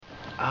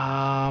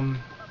I'm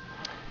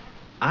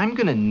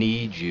gonna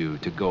need you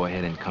to go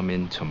ahead and come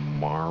in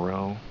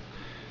tomorrow.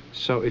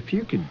 So if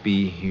you could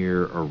be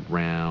here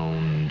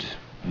around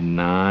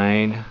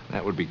 9,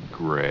 that would be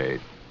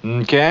great.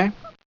 Okay?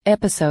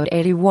 Episode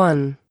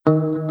 81. The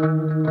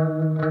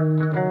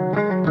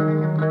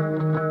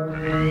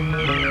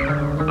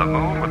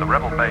moon with the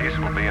rebel base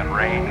will be in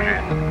range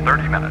in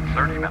 30 minutes.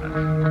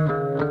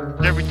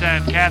 Every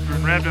time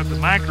Catherine revved up the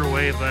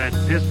microwave, I'd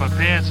piss my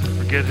pants and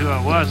forget who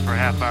I was for a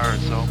half hour or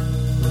so.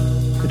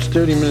 It's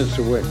 30 minutes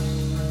away.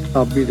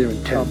 I'll be there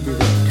in 10.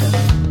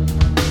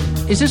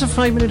 Is this a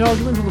 5-minute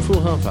argument or a full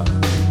half hour?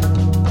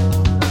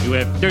 You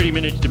have 30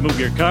 minutes to move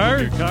your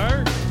car.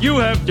 You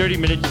have 30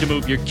 minutes to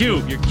move your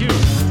cube.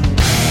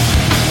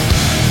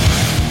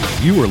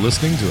 You are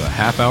listening to A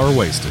Half Hour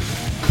Wasted.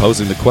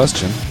 Posing the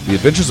question, The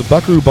Adventures of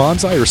Buckaroo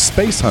Banzai or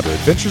Space Hunter,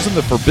 Adventures in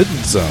the Forbidden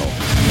Zone?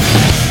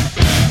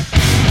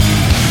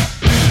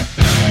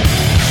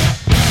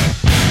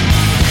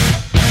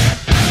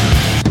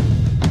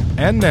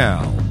 And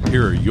now,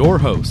 here are your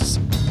hosts,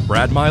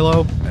 Brad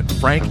Milo and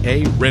Frank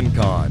A.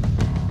 Rincon.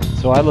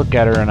 So I look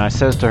at her and I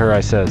says to her,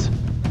 I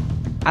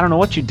don't know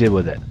what you did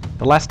with it.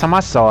 The last time I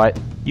saw it,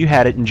 you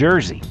had it in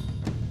Jersey.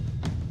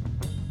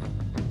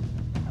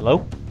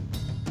 Hello?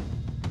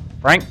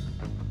 Frank?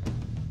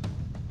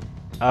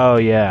 Oh,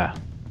 yeah.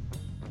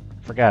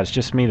 Forgot, it's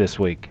just me this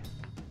week.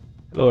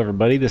 Hello,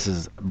 everybody. This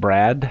is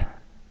Brad,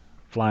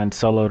 flying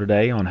solo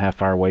today on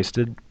Half Hour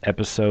Wasted,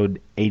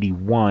 episode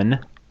 81.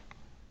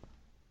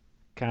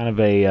 Kind of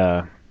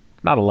a,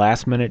 not a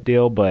last-minute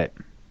deal, but,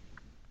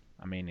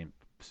 I mean,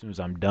 as soon as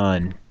I'm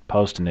done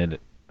posting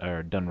it,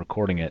 or done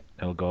recording it,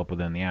 it'll go up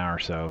within the hour,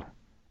 so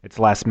it's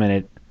last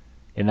minute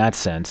in that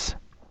sense.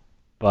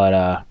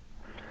 But,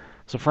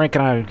 so Frank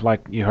and I,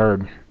 like you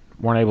heard,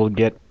 weren't able to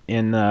get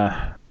in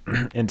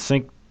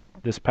sync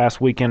this past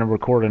weekend and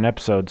record an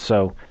episode,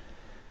 so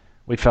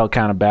we felt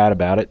kind of bad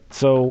about it.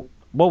 So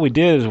what we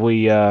did is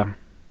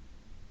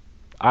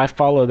I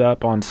followed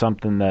up on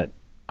something that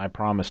I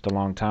promised a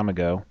long time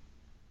ago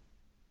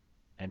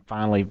and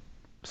finally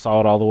saw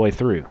it all the way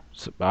through.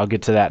 So I'll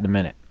get to that in a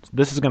minute.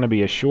 This is going to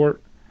be a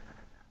short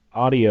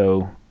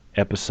audio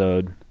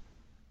episode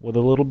with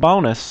a little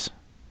bonus.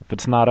 If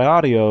it's not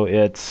audio,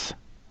 it's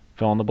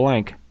fill in the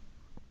blank.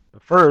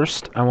 But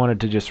first, I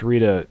wanted to just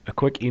read a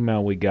quick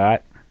email we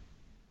got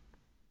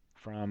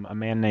from a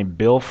man named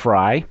Bill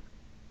Fry,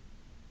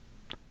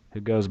 who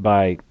goes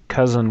by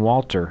Cousin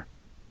Walter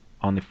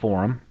on the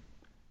forum.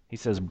 He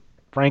says,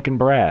 Frank and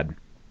Brad.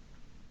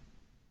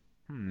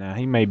 Now,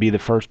 he may be the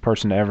first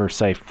person to ever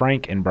say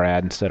Frank and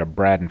Brad instead of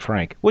Brad and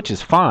Frank, which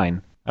is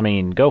fine. I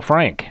mean, go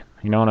Frank.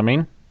 You know what I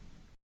mean?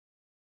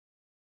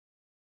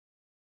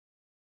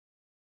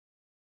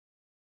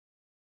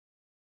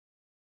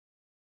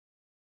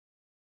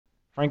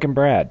 Frank and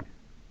Brad.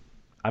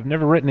 I've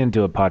never written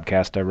into a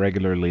podcast I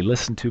regularly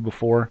listen to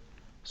before,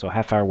 so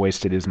Half Hour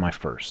Wasted is my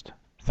first.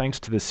 Thanks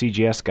to the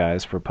CGS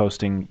guys for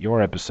posting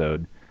your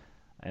episode,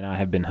 and I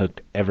have been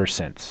hooked ever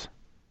since.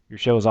 Your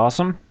show is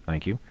awesome,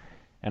 thank you,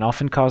 and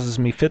often causes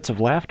me fits of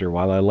laughter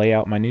while I lay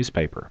out my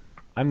newspaper.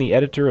 I'm the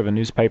editor of a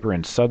newspaper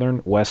in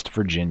southern West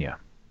Virginia.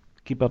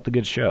 Keep up the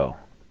good show.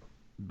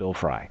 Bill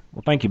Fry.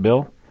 Well, thank you,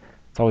 Bill.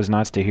 It's always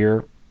nice to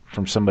hear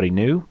from somebody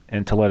new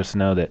and to let us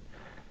know that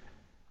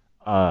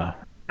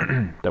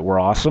that we're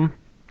awesome.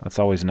 That's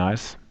always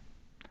nice.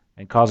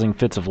 And causing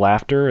fits of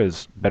laughter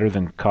is better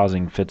than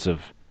causing fits of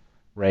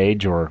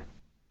rage or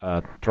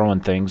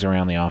throwing things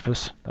around the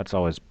office. That's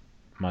always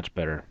much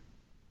better.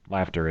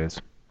 Laughter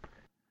is.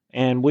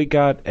 And we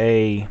got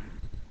a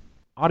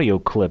audio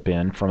clip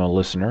in from a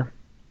listener.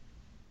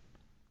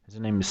 His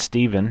name is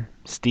Steven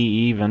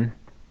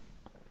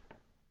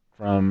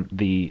from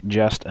the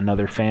Just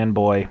Another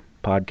Fanboy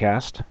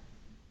podcast,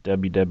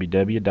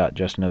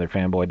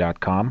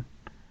 www.justanotherfanboy.com.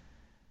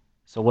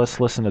 So let's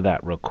listen to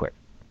that real quick.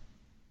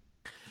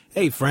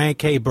 Hey, Frank.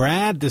 Hey,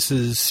 Brad. This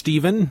is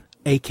Steven,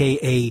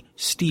 a.k.a.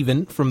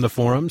 Steven from the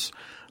forums.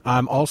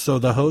 I'm also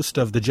the host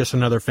of the Just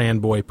Another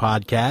Fanboy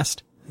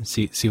podcast.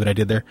 See what I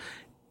did there?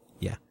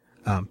 Yeah.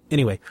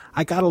 Anyway,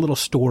 I got a little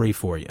story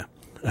for you.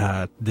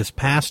 This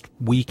past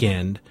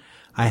weekend,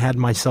 I had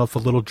myself a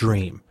little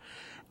dream.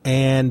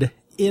 And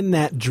in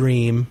that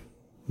dream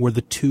were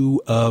the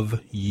two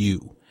of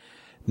you.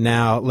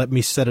 Now, let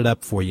me set it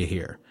up for you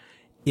here.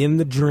 In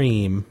the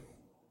dream,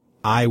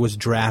 I was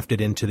drafted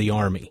into the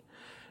Army.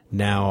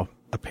 Now,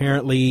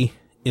 apparently,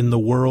 in the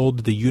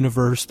world, the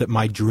universe that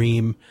my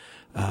dream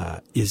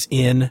is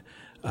in,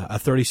 a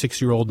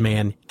 36-year-old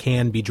man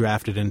can be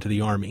drafted into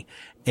the Army.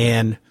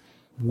 And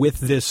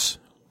with this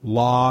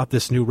law,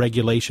 this new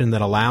regulation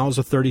that allows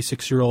a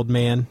 36-year-old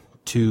man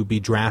to be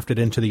drafted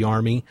into the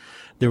Army,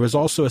 there was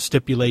also a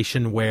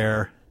stipulation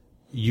where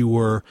you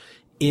were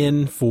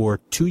in for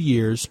 2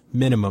 years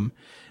minimum,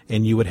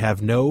 and you would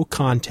have no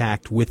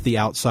contact with the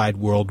outside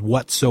world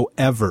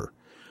whatsoever,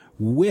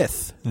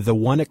 with the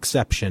one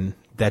exception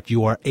that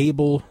you are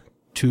able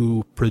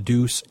to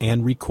produce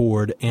and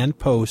record and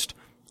post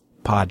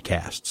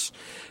podcasts.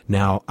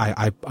 Now,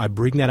 I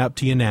bring that up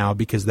to you now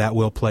because that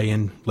will play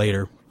in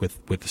later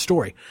with the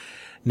story.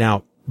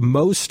 Now,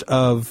 most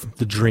of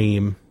the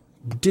dream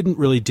didn't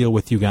really deal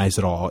with you guys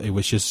at all. It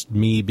was just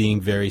me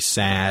being very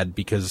sad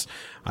because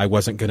I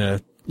wasn't going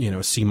to,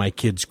 see my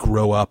kids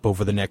grow up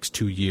over the next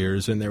 2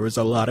 years, and there was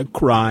a lot of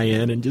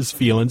crying and just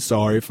feeling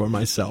sorry for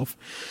myself.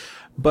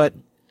 But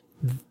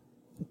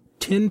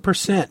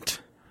 10%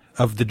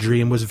 of the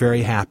dream was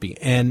very happy.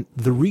 And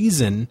the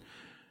reason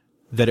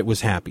that it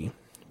was happy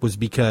was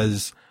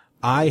because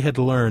I had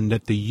learned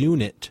that the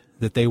unit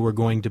that they were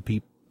going to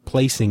be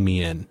placing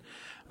me in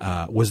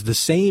was the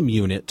same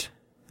unit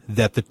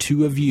that the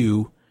two of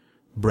you,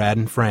 Brad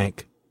and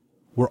Frank,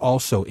 were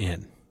also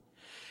in.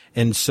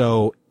 And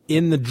so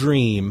in the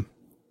dream,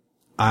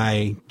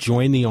 I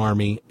join the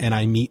Army and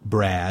I meet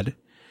Brad.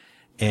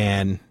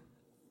 And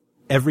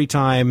every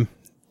time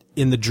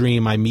in the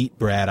dream I meet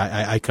Brad,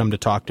 I come to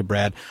talk to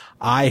Brad.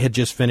 I had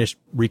just finished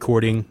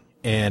recording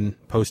and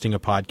posting a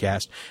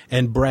podcast,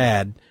 and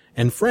Brad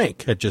and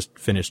Frank had just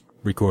finished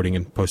recording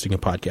and posting a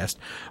podcast.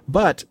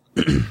 But,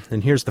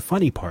 and here's the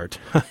funny part,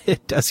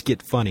 it does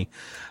get funny.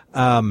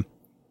 In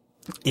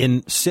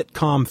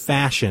sitcom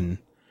fashion,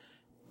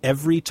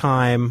 every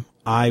time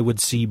I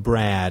would see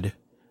Brad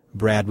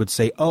would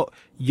say, "Oh,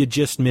 you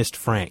just missed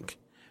Frank."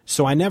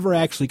 So I never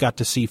actually got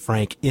to see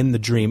Frank in the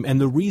dream. And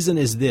the reason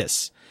is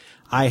this: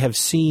 I have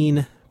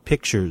seen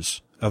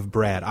pictures of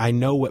Brad. I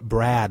know what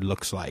Brad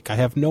looks like. I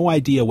have no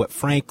idea what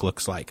Frank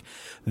looks like.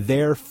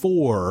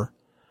 Therefore,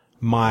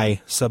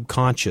 my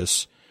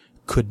subconscious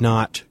could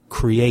not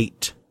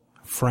create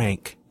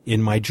Frank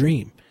in my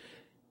dream.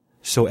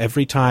 So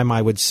every time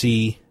I would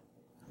see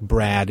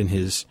Brad in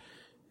his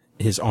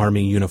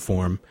Army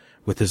uniform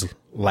with his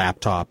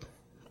laptop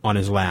on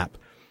his lap,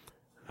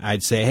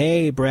 I'd say,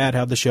 "Hey, Brad,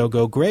 how'd the show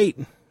go?" "Great."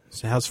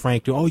 So how's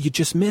Frank doing? "Oh, you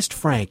just missed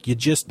Frank. You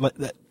just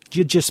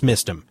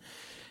missed him."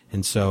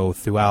 And so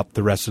throughout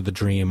the rest of the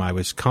dream, I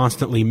was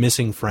constantly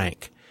missing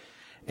Frank.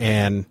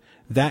 And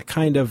that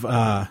kind of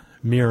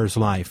mirrors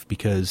life,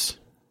 because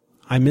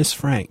I miss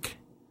Frank.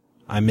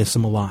 I miss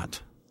him a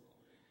lot.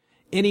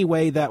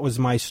 Anyway, that was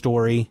my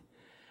story.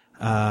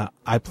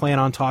 I plan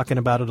on talking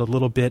about it a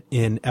little bit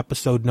in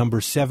episode number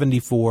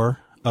 74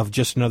 of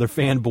Just Another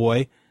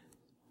Fanboy.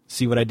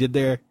 See what I did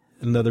there?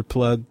 Another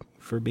plug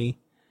for me.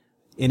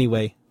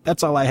 Anyway,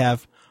 that's all I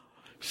have.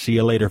 See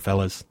you later,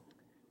 fellas.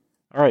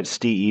 All right,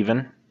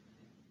 Steve-Even.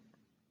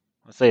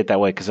 I'll say it that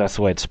way because that's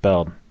the way it's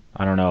spelled.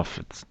 I don't know if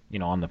it's,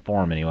 on the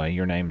forum anyway.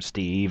 Your name's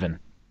Steve-Even.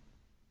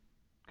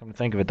 Come to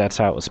think of it, that's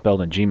how it was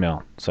spelled in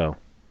Gmail. So,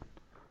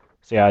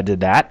 see how I did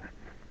that?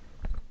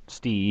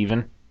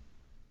 Steve-Even.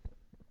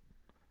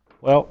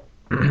 Well,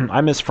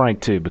 I miss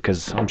Frank too,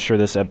 because I'm sure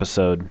this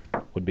episode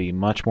would be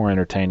much more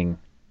entertaining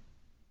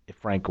if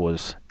Frank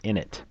was in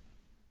it.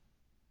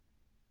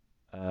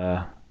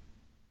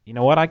 You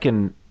know what? I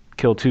can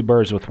kill two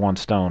birds with one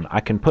stone. I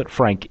can put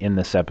Frank in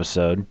this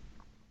episode,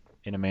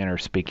 in a manner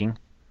of speaking,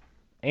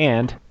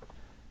 and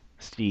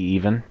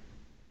Steve-Even,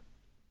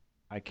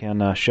 I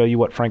can show you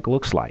what Frank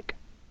looks like.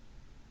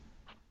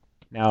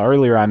 Now,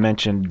 earlier I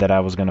mentioned that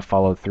I was going to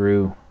follow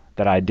through,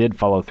 that I did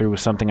follow through with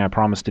something I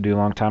promised to do a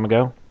long time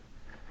ago.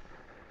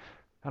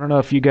 I don't know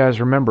if you guys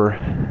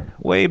remember,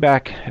 way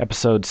back,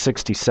 episode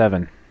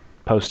 67,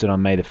 posted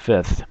on May the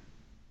 5th.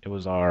 It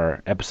was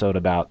our episode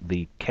about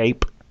the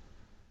CAPE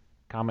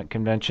comic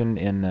convention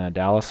in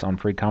Dallas on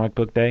Free Comic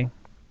Book Day.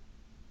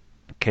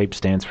 CAPE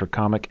stands for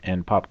Comic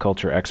and Pop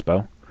Culture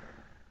Expo.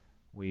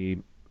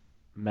 We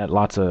met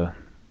lots of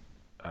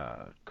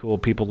cool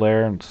people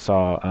there and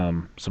saw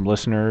some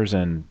listeners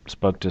and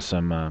spoke to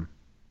some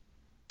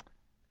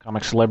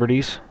comic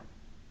celebrities.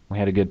 We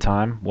had a good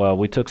time. Well,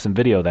 we took some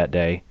video that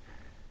day,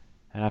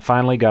 and I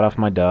finally got off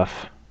my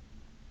duff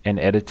and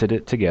edited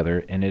it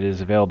together, and it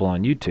is available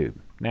on YouTube.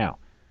 Now,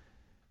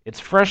 it's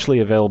freshly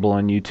available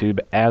on YouTube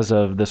as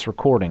of this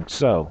recording,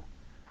 so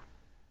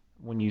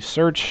when you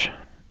search,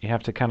 you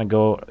have to kind of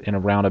go in a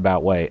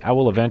roundabout way. I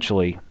will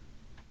eventually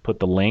put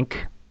the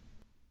link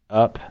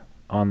up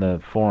on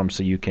the forum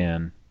so you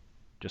can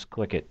just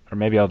click it, or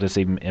maybe I'll just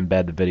even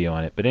embed the video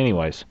in it. But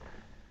anyways,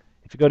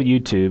 if you go to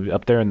YouTube,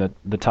 up there in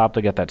the top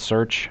they got that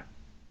search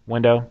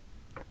window,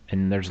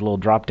 and there's a little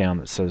drop down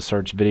that says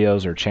search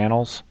videos or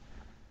channels.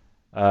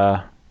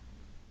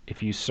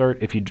 If you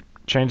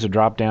change the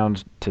drop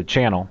downs to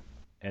channel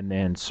and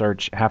then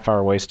search Half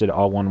Hour Wasted,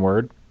 all one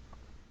word,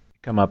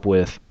 come up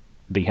with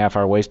the Half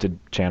Hour Wasted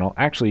channel.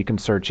 Actually, you can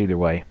search either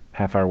way.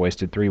 Half Hour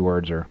Wasted, 3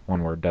 words or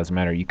 1 word, doesn't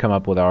matter. You come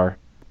up with our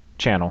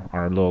channel,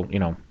 our little,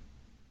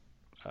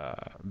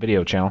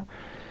 video channel.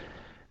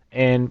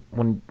 And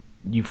when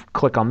you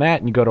click on that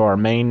and you go to our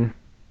main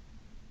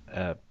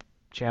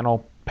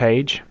channel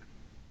page,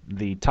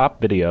 the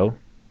top video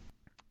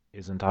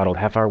is entitled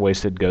Half Hour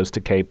Wasted Goes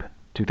to Cape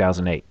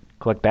 2008.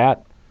 Click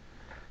that.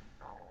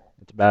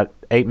 It's about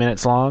 8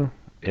 minutes long.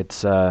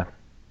 It's the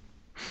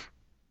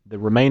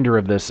remainder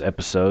of this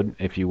episode,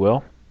 if you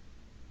will.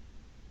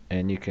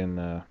 And you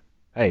can,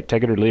 hey,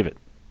 take it or leave it.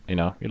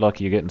 You're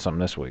lucky you're getting something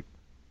this week.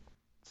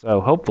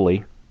 So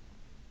hopefully,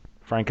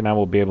 Frank and I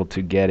will be able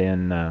to get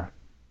in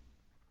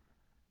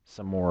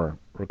some more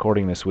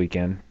recording this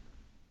weekend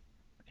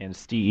and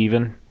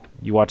Steven,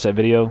 you watch that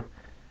video,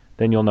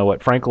 then you'll know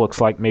what Frank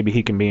looks like. Maybe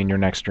he can be in your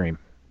next dream.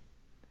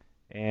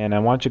 And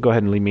why don't you go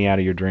ahead and leave me out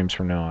of your dreams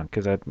from now on,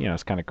 because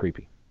it's kind of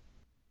creepy.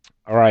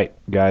 All right,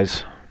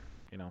 guys.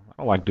 I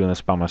don't like doing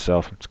this by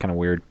myself. It's kind of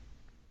weird.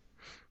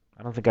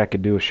 I don't think I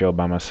could do a show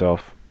by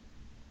myself.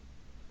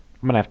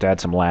 I'm going to have to add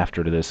some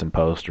laughter to this in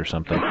post or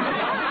something.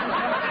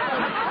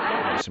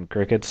 Some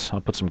crickets.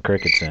 I'll put some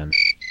crickets in.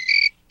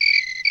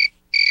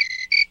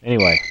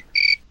 Anyway.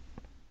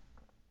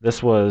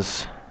 This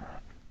was...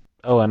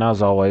 Oh, and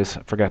as always,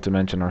 I forgot to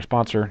mention our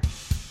sponsor.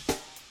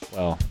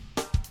 Well,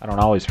 I don't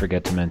always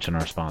forget to mention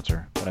our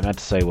sponsor. What I meant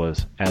to say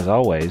was, as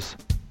always,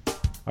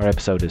 our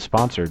episode is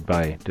sponsored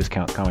by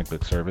Discount Comic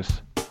Book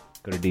Service.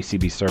 Go to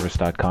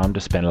dcbservice.com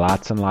to spend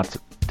lots and lots...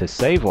 To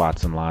save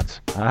lots and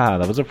lots. Ah,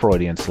 that was a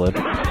Freudian slip.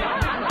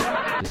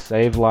 To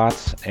save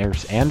lots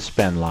and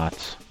spend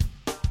lots.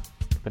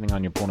 Depending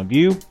on your point of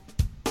view.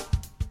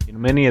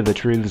 Many of the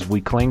truths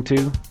we cling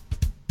to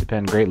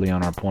depend greatly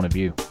on our point of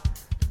view.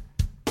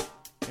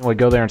 Anyway,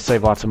 go there and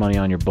save lots of money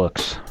on your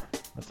books.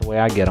 That's the way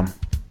I get them.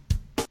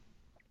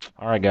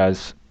 Alright,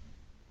 guys.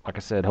 Like I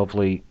said,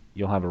 hopefully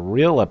you'll have a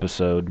real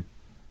episode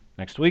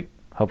next week.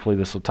 Hopefully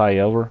this will tie you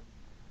over.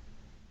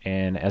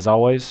 And as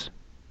always,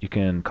 you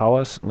can call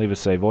us, leave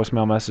us a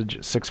voicemail message,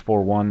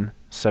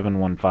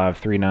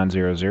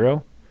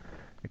 641-715-3900,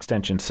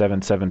 extension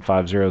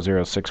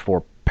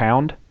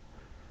 7750064#.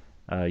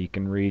 You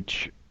can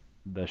reach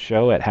the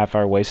show at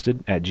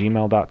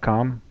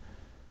halfhourwasted@gmail.com,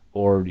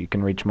 or you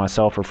can reach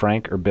myself or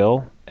Frank or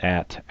Bill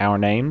at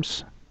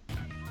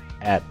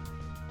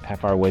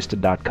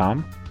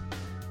ournames@halfhourwasted.com. So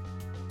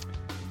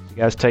you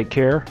guys take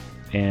care,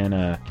 and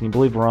can you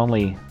believe we're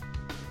only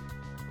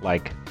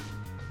like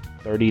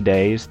 30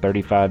 days,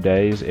 35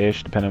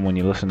 days-ish, depending on when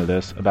you listen to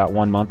this, about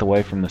 1 month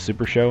away from the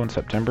Super Show in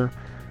September.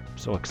 I'm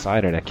so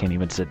excited I can't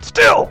even sit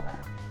still.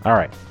 All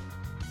right.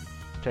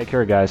 Take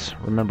care, guys.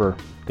 Remember,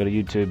 go to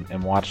YouTube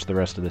and watch the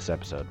rest of this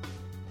episode.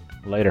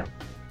 Later.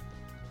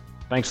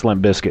 Thanks,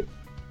 Limp Bizkit.